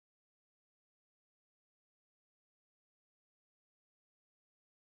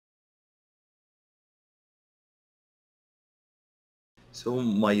So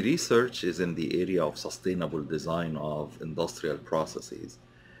my research is in the area of sustainable design of industrial processes.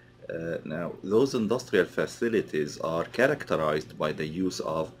 Now, those industrial facilities are characterized by the use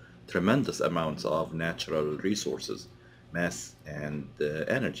of tremendous amounts of natural resources, mass, and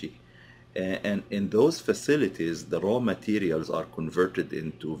energy. And in those facilities, the raw materials are converted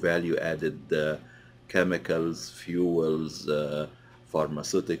into value-added chemicals, fuels,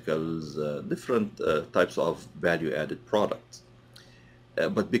 pharmaceuticals, different types of value-added products.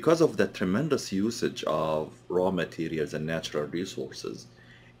 But because of the tremendous usage of raw materials and natural resources,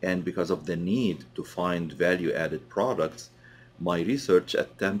 and because of the need to find value added products, my research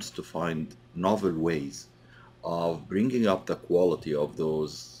attempts to find novel ways of bringing up the quality of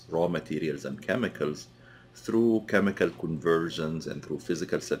those raw materials and chemicals through chemical conversions and through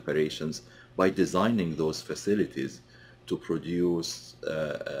physical separations by designing those facilities to produce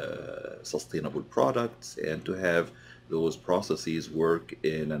sustainable products and to have those processes work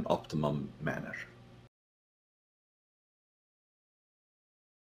in an optimum manner.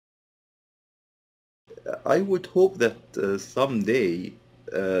 I would hope that someday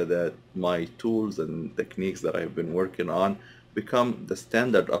that my tools and techniques that I've been working on become the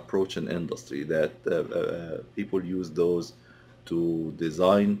standard approach in industry, that people use those to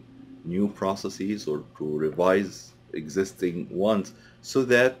design new processes or to revise existing ones so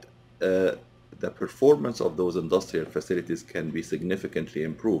that the performance of those industrial facilities can be significantly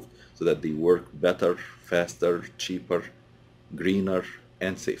improved so that they work better, faster, cheaper, greener,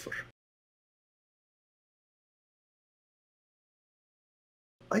 and safer.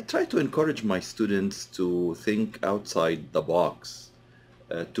 I try to encourage my students to think outside the box,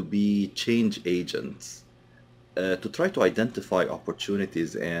 to be change agents, to try to identify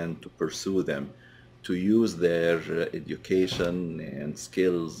opportunities and to pursue them, to use their education and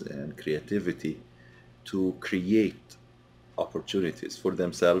skills and creativity to create opportunities for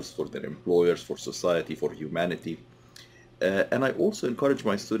themselves, for their employers, for society, for humanity. And I also encourage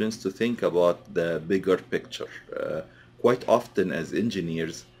my students to think about the bigger picture. Quite often, as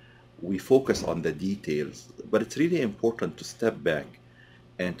engineers, we focus on the details, but it's really important to step back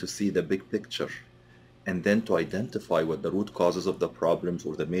and to see the big picture and then to identify what the root causes of the problems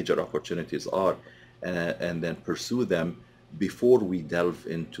or the major opportunities are and then pursue them before we delve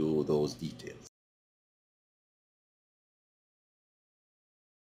into those details.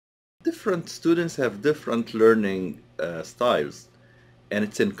 Different students have different learning styles, and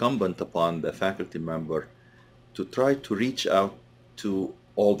it's incumbent upon the faculty member to try to reach out to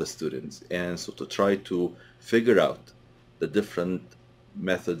all the students and so to try to figure out the different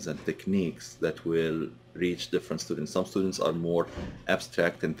methods and techniques that will reach different students. Some students are more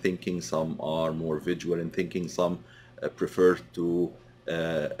abstract in thinking, some are more visual in thinking, some prefer to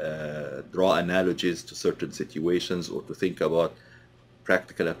draw analogies to certain situations or to think about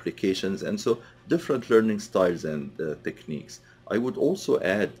practical applications, and so different learning styles and techniques. I would also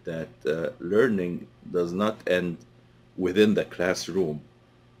add that learning does not end within the classroom.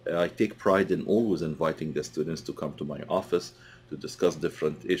 I take pride in always inviting the students to come to my office to discuss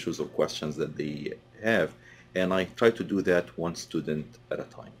different issues or questions that they have, and I try to do that one student at a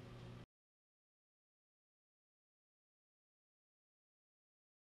time.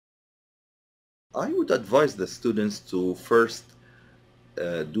 I would advise the students to first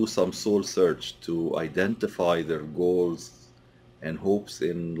do some soul search to identify their goals and hopes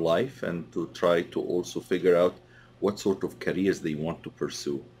in life and to try to also figure out what sort of careers they want to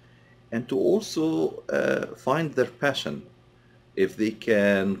pursue and to also find their passion. If they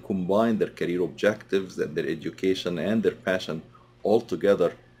can combine their career objectives and their education and their passion all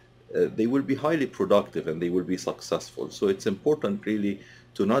together, they will be highly productive and they will be successful. So it's important really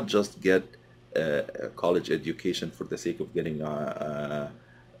to not just get a college education for the sake of getting a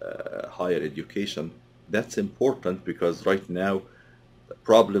higher education. That's important because right now the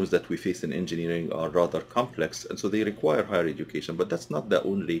problems that we face in engineering are rather complex and so they require higher education, but that's not the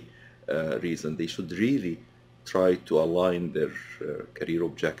only reason. They should really try to align their career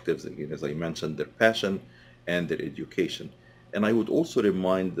objectives, again, as I mentioned, their passion and their education. And I would also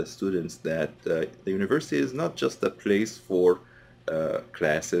remind the students that the university is not just a place for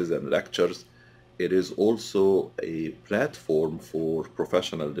classes and lectures. It is also a platform for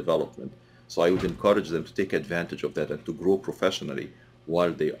professional development. So I would encourage them to take advantage of that and to grow professionally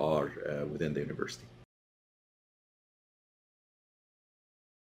while they are within the university.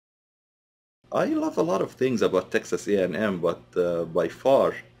 I love a lot of things about Texas A&M, but by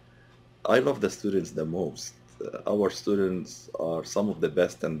far, I love the students the most. Our students are some of the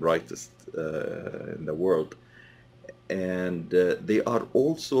best and brightest in the world, and they are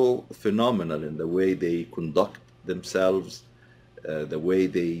also phenomenal in the way they conduct themselves the way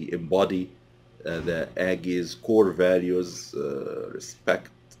they embody the Aggies' core values,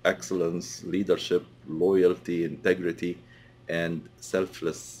 respect, excellence, leadership, loyalty, integrity, and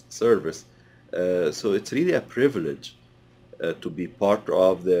selfless service. So it's really a privilege to be part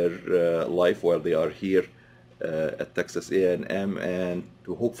of their life while they are here at Texas A&M, and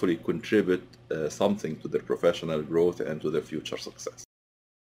to hopefully contribute something to their professional growth and to their future success.